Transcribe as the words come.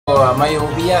my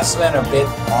OBS went a bit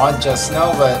odd just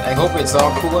now, but I hope it's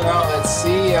all cool now. Let's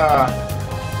see.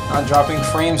 Not dropping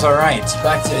frames. Alright,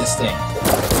 back to this thing.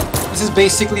 This is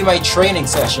basically my training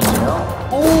session, you know?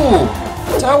 Ooh!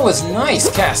 That was nice,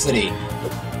 Cassidy!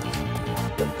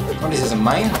 What is this, a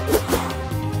mine?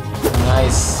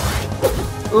 Nice.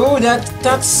 Ooh,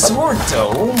 that sword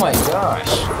though! Oh my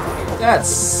gosh! That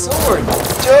sword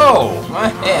though!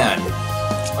 Man!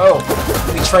 Oh,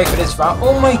 let me try for this valve.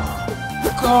 Oh my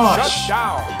gosh! Shut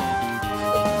down!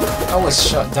 I was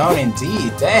shut down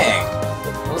indeed, dang!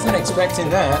 Wasn't expecting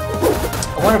that.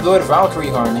 I want to blow the Valkyrie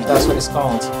horn, if that's what it's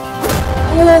called.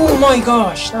 Oh my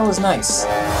gosh, that was nice.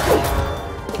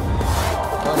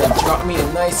 Oh, they dropped me a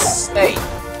nice... Hey!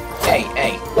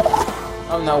 Hey!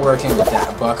 I'm not working with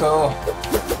that, bucko.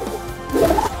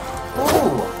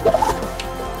 Ooh!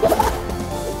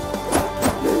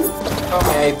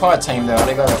 Okay, pod timed out,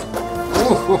 I got it.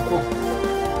 Ooh!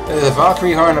 There's a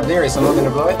Valkyrie horn up there, so I'm not gonna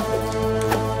blow it.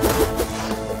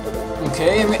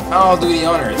 Okay, I'll do the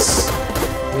honors.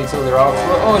 Wait till they're all...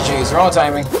 Oh jeez, they're all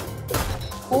timing.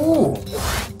 Ooh!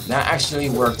 That actually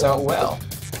worked out well.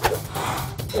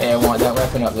 Hey, I want that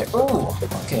weapon up there. Ooh!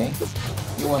 Okay.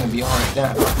 You want to be on with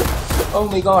that. Oh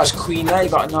my gosh, Queen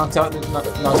Knight got knocked out of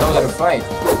the fight.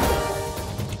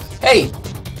 Hey!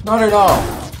 Not at all.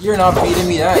 You're not beating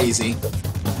me that easy.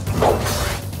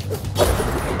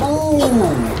 Ooh!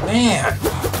 Man!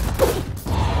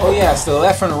 Oh yeah, it's the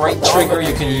left and right trigger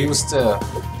you can use to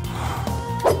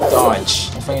dodge.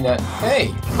 I find that.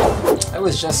 Hey! I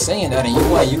was just saying that and you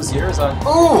want to use yours on...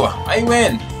 Ooh! I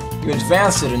win! You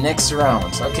advance to the next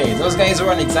round. Okay, those guys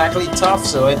weren't exactly tough,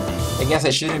 so I guess I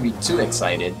shouldn't be too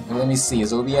excited. Let me see,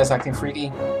 is OBS acting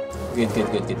freaky?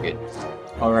 Good.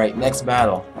 Alright, next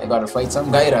battle. I gotta fight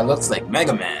some guy that looks like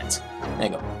Mega Man.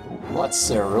 What's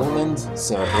Sir Roland?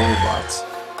 Sir Robot.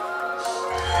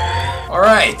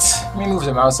 Alright, let me move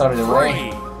the mouse out of the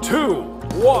way. 3, 2,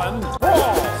 1,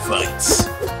 brawl! Fight.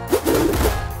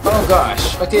 Oh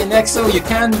gosh. Okay, next, so you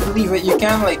can leave it, you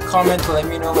can like comment to let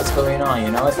me know what's going on,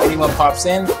 you know? If anyone pops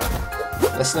in,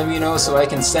 just let me know so I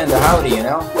can send a howdy, you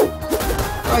know?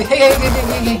 Oh, hey, I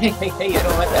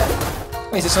don't like that.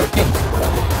 Why is it so pink?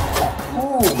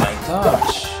 Oh my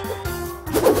gosh.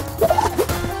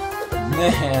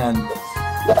 Man.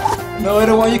 No, I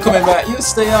don't want you coming back. You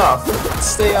stay off.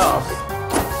 Stay off.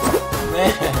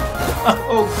 Man.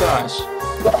 Oh gosh.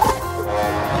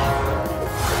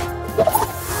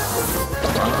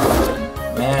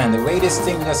 Man, the way this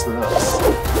thing just looks.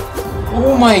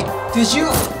 Oh my, did you?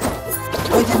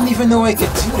 I didn't even know I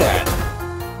could do that.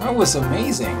 That was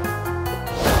amazing.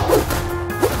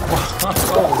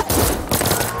 Wow.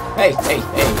 Hey,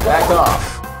 back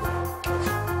off.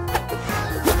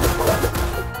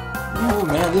 Oh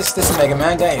man, this Mega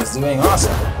Man guy is doing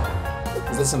awesome.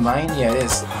 Is this a mine? Yeah, it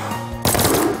is.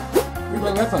 Where'd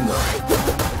my weapon go?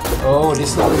 Oh,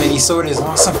 this little mini sword is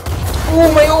awesome.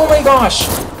 Oh my gosh!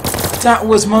 That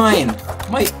was mine!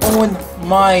 My own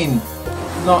mine!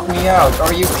 Knocked me out.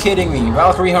 Are you kidding me?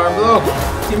 Valkyrie Horn Blow!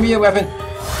 Give me a weapon!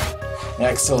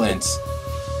 Excellent.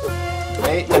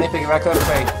 Wait, can I pick it back up?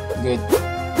 Wait, good.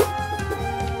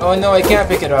 Oh no, I can't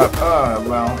pick it up. Oh,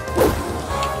 well.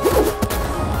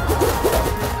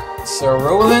 Sir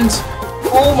Roland?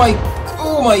 Oh my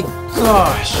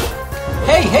gosh!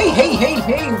 Hey!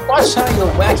 Watch how you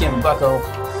whack him, bucko.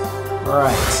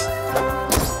 Alright.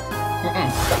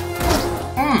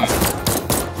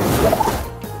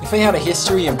 If I had a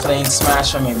history in playing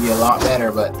Smash, I might be a lot better,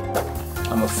 but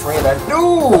I'm afraid I...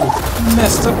 No!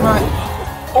 Messed up my...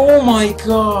 Oh my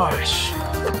gosh!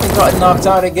 I got knocked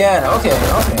out again. Okay.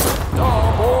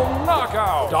 Double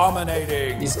knockout!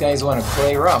 Dominating! These guys want to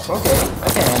play rough. Okay, I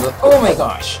can handle it. Oh my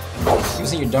gosh!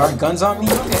 Using your darn guns on me?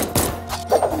 Okay.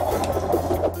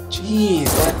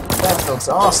 Jeez, that looks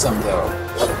awesome though.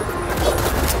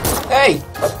 Hey!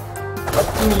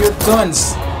 Give me your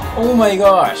guns! Oh my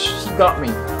gosh, he got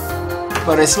me.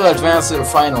 But I still advanced to the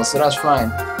finals, so that's fine.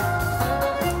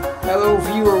 Hello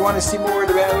viewer, want to see more of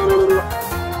the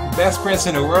best prince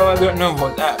in the world? I don't know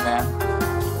about that, man.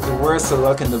 The worst of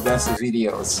luck and the best of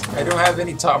videos. I don't have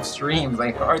any top streams,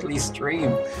 I hardly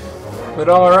stream. But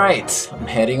alright, I'm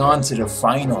heading on to the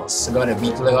finals. I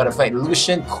gotta fight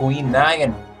Lucian, Queen Nai,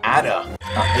 and Ada.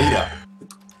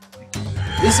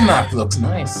 This map looks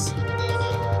nice.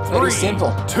 Very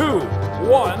simple. 2,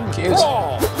 1, cute.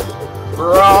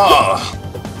 brawl!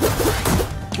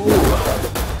 Ooh.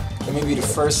 Let me be the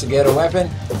first to get a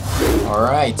weapon.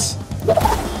 Alright.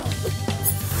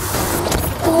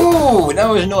 Ooh, that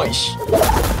was nice.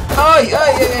 Hey.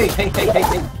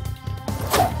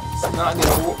 It's not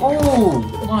gonna... Oh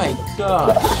my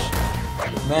gosh.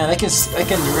 Man, I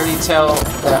can really tell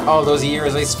that all those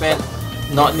years I spent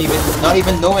not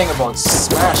even knowing about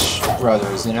Smash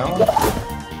Brothers, you know,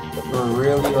 were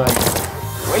really like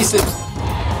wasted.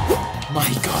 My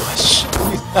gosh,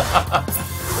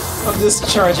 I'm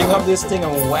just charging up this thing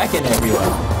and whacking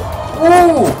everyone.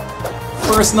 Ooh,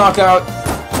 first knockout.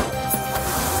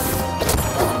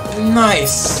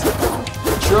 Nice.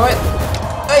 Throw it.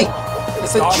 Hey, I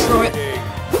said throw it.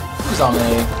 Who's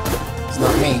dominating? It's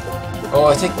not me. Oh,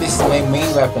 I think this is my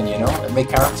main weapon, you know? My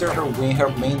character, her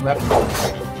main weapon.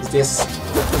 Is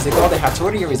it called the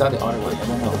Hattori or is that the other one? I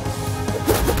don't know.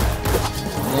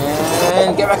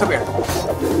 And get back up here.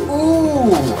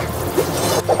 Ooh!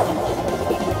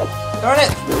 Darn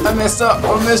it! I messed up!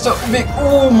 Big.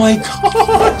 Oh my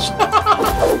gosh!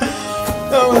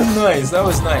 That was nice, that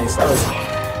was nice. That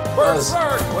was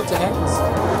what the heck?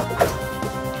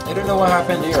 I don't know what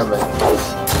happened here, but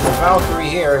the Valkyrie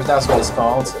here, if that's what it's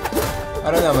called. I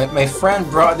don't know, my friend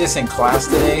brought this in class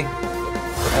today,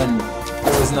 and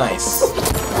it was nice.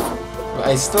 But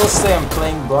I still say I'm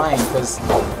playing blind, because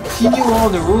he knew all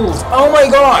the rules. Oh my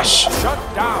gosh! Shut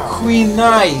down! Queen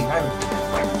Nai!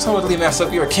 I totally messed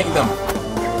up your kingdom.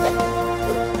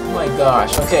 Oh my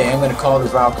gosh, okay, I'm gonna call the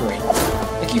Valkyrie.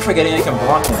 I keep forgetting I can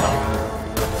block now.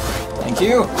 Thank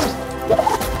you!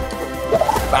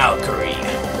 Valkyrie!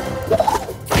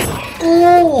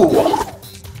 Ooh!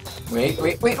 Wait,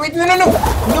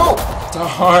 no!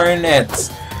 Darn it!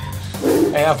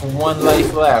 I have one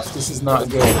life left. This is not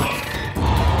good.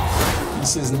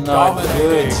 This is not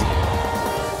good.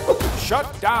 Shut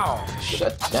down!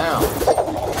 Shut down.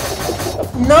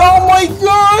 No, my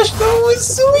gosh! That was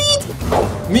sweet!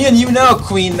 Me and you now,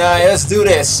 Queen Nai. Let's do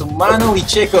this. Mano y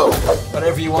Chico.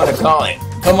 Whatever you want to call it.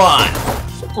 Come on!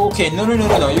 Okay, no,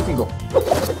 you can go.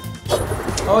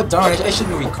 Oh darn it, I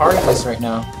shouldn't be recording this right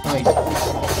now. Wait.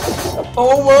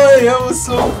 Oh my, that was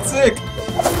so sick!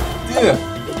 Yeah.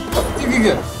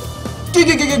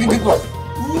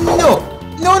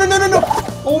 No!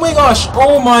 Oh my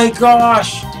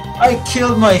gosh! I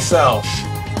killed myself!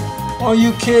 Are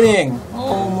you kidding?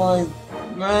 Oh my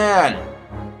man!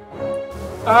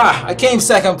 Ah, I came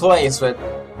second place, but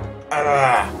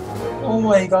oh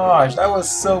my gosh, that was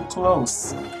so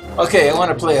close. Okay, I want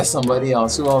to play as somebody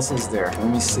else. Who else is there? Let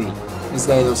me see. This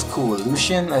guy looks cool.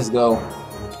 Lucian, let's go.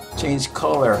 Change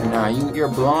color. Nah, you're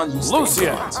blonde. You stay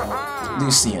Lucian. blonde.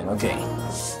 Lucian. Okay.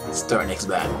 Start next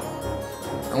battle.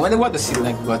 I wonder what the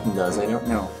select button does. I don't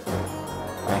know.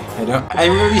 I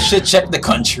really should check the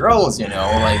controls. You know,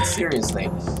 like seriously.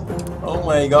 Oh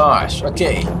my gosh.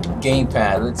 Okay.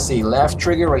 Gamepad. Let's see. Left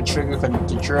trigger, right trigger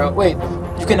to throw. Wait,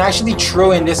 you can actually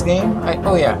throw in this game?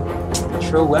 Oh yeah.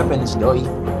 Throw weapons, doy.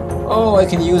 Oh, I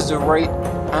can use the right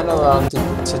analog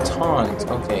to taunt.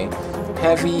 Okay.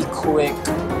 Heavy, quick.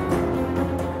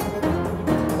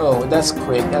 Oh, that's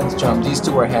quick. That's jump. These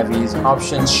two are heavies.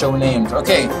 Options, show names.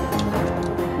 Okay.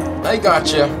 I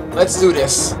gotcha. Let's do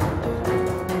this.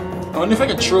 I wonder if I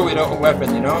can throw it out a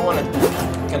weapon, you know? I wanna...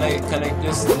 Can I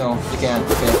just... No, you can't.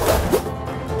 Okay.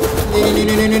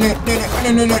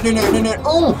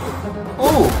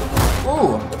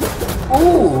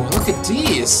 Oh, look at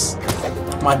these.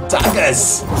 My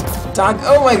daggers.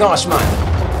 Oh my gosh, man.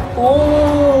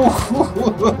 Oh.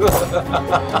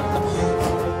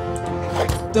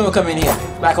 Don't come in here.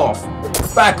 Back off.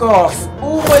 Back off.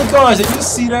 Oh my gosh, did you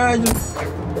see that?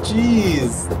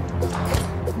 Jeez.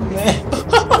 Man.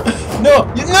 No.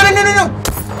 No.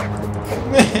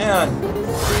 Man.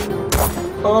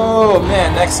 Oh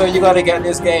man, next time you gotta get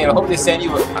this game. I hope they send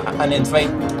you an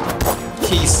invite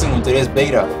key soon to this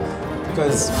beta.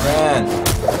 Because man,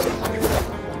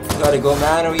 you gotta go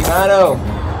mano y mano.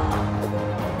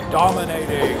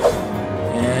 Dominating.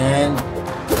 And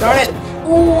darn it!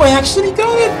 Oh, I actually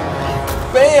got it!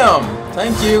 Bam!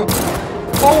 Thank you.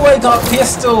 Oh, I got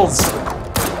pistols.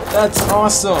 That's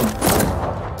awesome.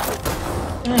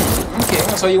 Okay,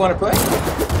 that's how you want to play?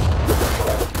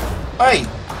 Hey!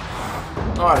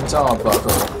 Not at all, bucko.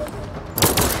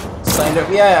 Signed up.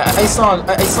 Yeah, I saw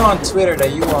on Twitter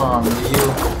that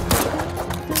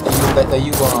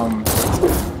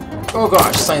oh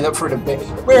gosh, signed up for the big.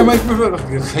 Where am I? I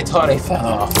thought I fell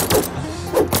off.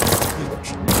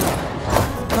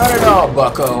 Not at all,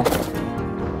 bucko.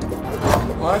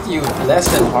 What, you less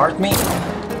than heart me?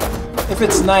 If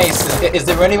it's nice, is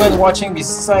there anyone watching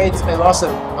besides I lost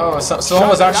it? Oh, someone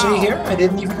was actually here? I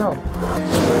didn't even know.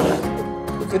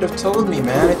 You could have told me,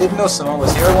 man. I didn't know someone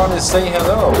was here. I wanted to say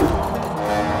hello.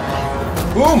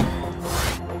 Boom!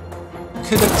 You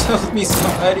could have told me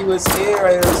somebody was here.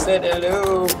 I would have said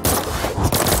hello.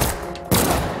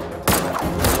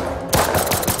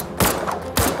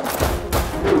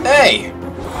 Hey!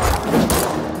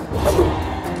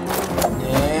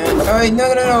 Alright, no,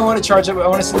 I want to charge up. I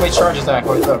want to see my charge attack,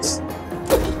 how it looks.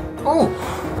 Oh!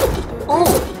 Oh!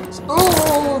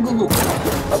 Oh!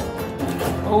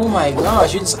 Oh my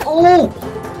gosh, it's... Oh!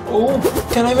 Oh!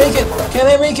 Can I make it? Can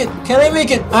I make it? Can I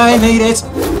make it? I made it!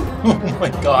 Oh my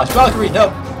gosh, Valkyrie,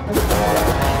 help!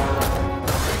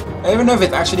 I don't even know if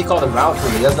it's actually called a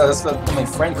Valkyrie. That's what my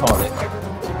friend called it.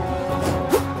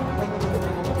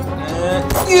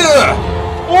 Yeah!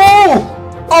 Oh!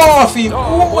 Oh, feed!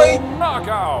 Oh my!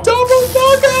 Knockout! Double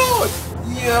knockout!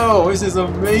 Yo, this is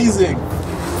amazing!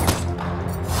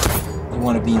 You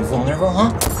want to be invulnerable,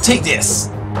 huh? Take this!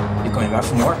 You're going back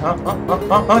for more,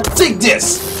 huh? Take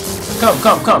this! Come,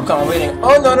 I'm waiting.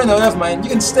 Oh, no, never mind.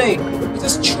 You can stay. I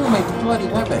just drew my bloody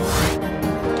weapon.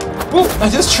 Boop! I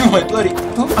just drew my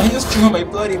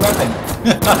bloody weapon.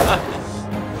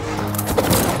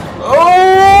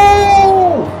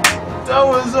 Oh! That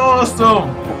was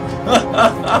awesome!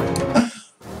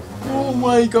 Oh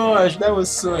my gosh, that was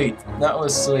sweet. That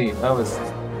was...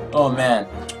 Oh man.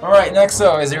 Alright, next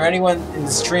up, is there anyone in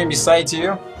the stream besides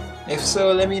you? If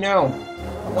so, let me know.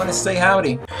 I want to say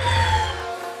howdy.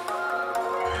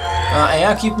 I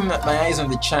am keeping my eyes on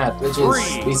the chat, which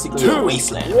is basically a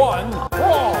wasteland. 1,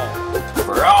 brawl!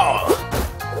 Brawl!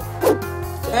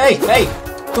 Hey!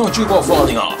 Don't you go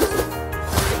falling off!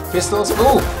 Pistols?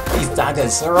 Oh! These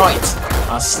daggers, alright!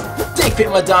 I'll stick with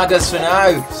my daggers for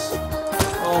now!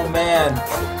 Oh man!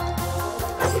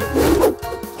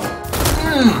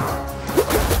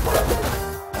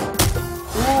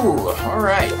 Ooh,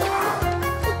 alright!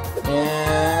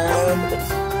 And...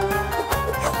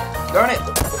 Darn it!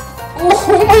 Oh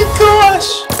my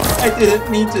gosh! I didn't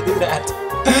mean to do that!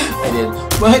 I did,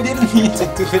 but I didn't mean to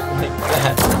do it like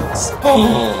that!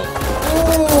 Oh!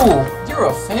 You're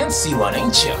a fancy one,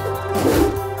 ain't you?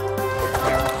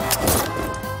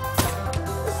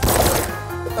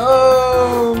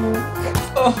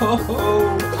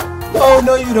 Oh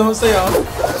no, you don't say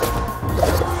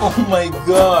oh my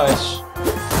gosh.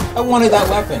 I wanted that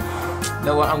weapon. You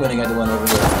know what, I'm gonna get the one over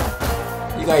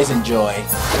here. You guys enjoy.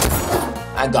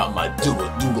 I got my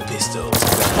dual pistols.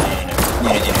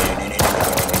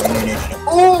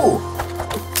 Oh!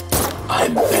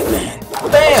 I'm Batman.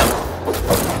 Bam!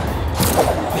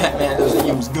 Batman doesn't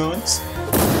use guns.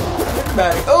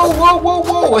 Oh,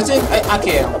 whoa! I think,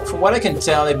 okay, from what I can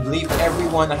tell, I believe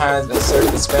everyone has a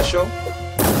certain special,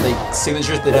 like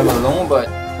signatures to them alone, but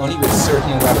only with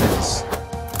certain weapons.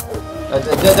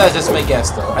 That's just my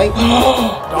guess, though.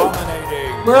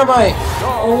 Dominating. Where am I?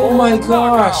 Oh my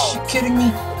gosh! You kidding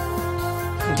me?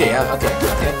 Okay. I'll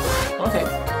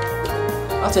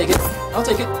take it. You'll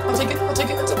take it.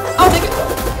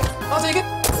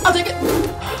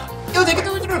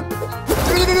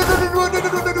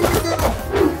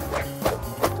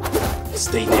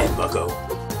 Stay dead, bucko.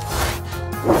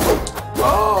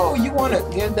 Oh, you want to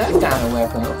get that kind of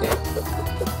weapon? Okay.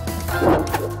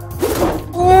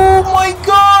 Oh my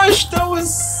gosh, that was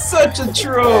such a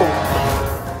troll.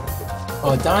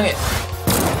 Oh, dang it.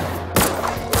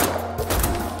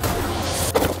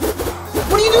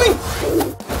 What are you doing?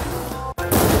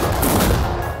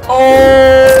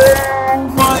 Oh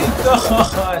my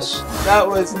gosh, that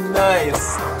was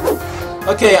nice.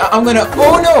 Okay, I'm gonna...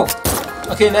 Oh no!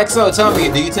 Okay, next up, tell me,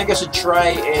 do you think I should try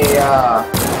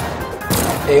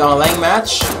a online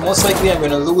match? Most likely I'm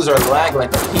gonna lose or lag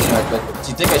like a peanut, but do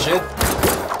you think I should?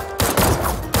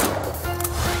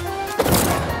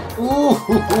 Ooh!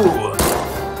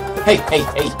 Hey,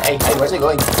 where's it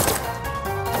going?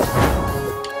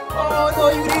 Oh no,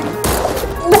 you didn't!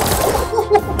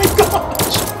 Oh my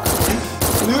gosh!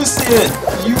 Lucian,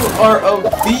 you are a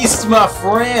beast, my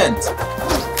friend!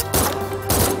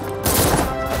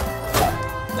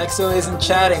 Nexo isn't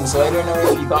chatting, so I don't know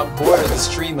if you got bored of the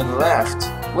stream and left.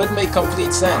 Would make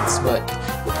complete sense, but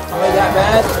am I that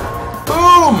bad?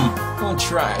 Boom! Don't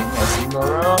try, messing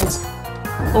around.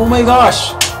 Oh my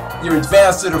gosh! You're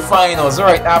advanced to the finals.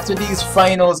 Alright, after these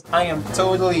finals, I am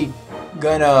totally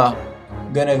gonna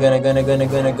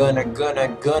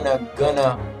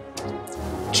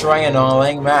try an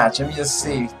online match. Let me just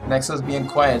see. Nexo's being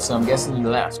quiet, so I'm guessing he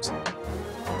left.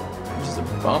 Which is a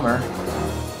bummer.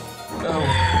 Oh.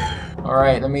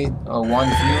 Alright, let me... 1 viewer.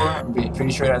 I'm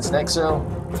pretty sure that's Nexo.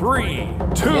 3,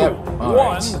 2, yep.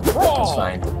 1, That's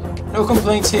fine. No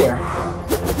complaints here.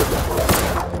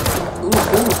 Ooh!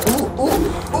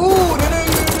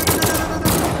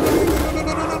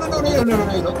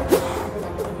 No.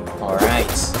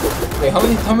 Alright. Wait,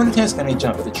 how many times can I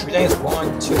jump? The 3 times?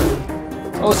 1, 2...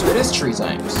 Oh, so it is 3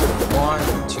 times.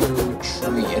 1, 2,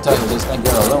 3. I thought it was just like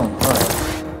that alone. Alright.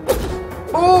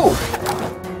 Oh!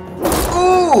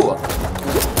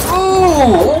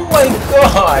 Oh my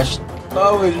gosh!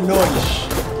 That was nice.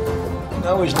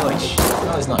 That was nice.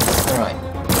 That was nice. Alright.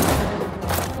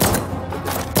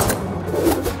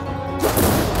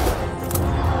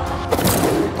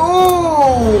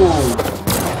 Oh!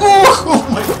 Oh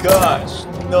my gosh!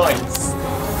 Nice.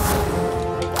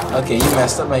 Okay, you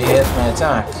messed up my hit, my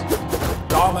attack.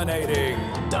 Dominating.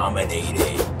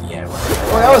 Dominating. Yeah.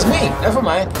 Oh, that was me. Never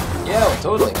mind. Yeah,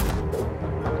 totally.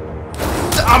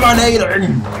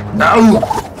 Dominating. No.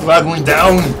 We are going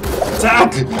down.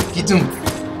 Attack. Get him.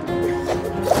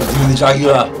 Doing the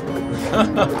jugular.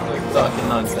 Like talking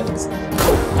nonsense.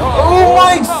 Oh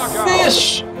my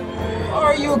fish!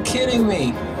 Are you kidding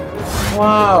me?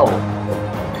 Wow.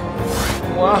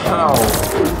 Wow.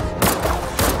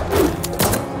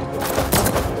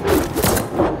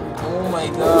 Oh my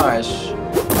gosh.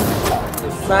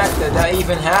 The fact that that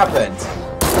even happened.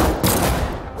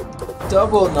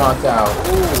 Double knockout.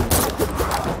 Ooh.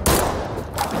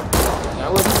 That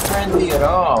wasn't friendly at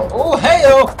all. Oh,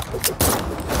 hey-oh!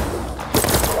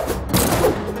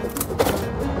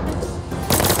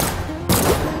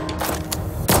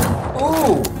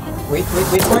 Ooh! Wait for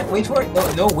it, wait for it.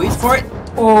 No, wait for it.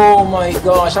 Oh my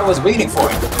gosh, I was waiting for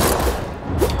it.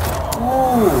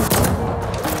 Ooh!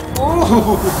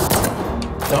 Ooh!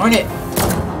 Darn it!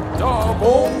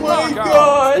 Oh my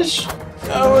gosh!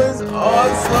 That was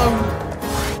awesome!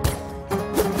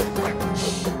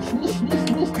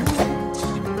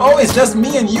 Oh, it's just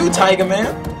me and you, Tiger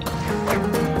Man!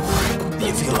 Do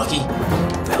you feel lucky?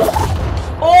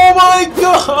 Oh my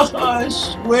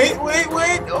gosh! Wait!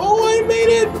 Oh, I made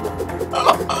it!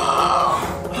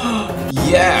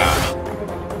 Yeah!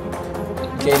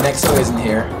 Okay, Nexo isn't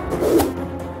here.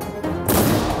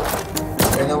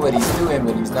 I don't know what he's doing,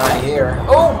 but he's not here.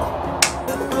 Oh!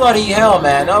 Bloody hell,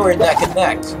 man! Now we're neck and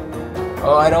neck.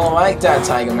 Oh, I don't like that,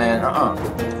 Tiger Man.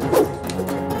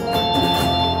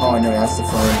 Oh no, that's the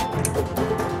phone.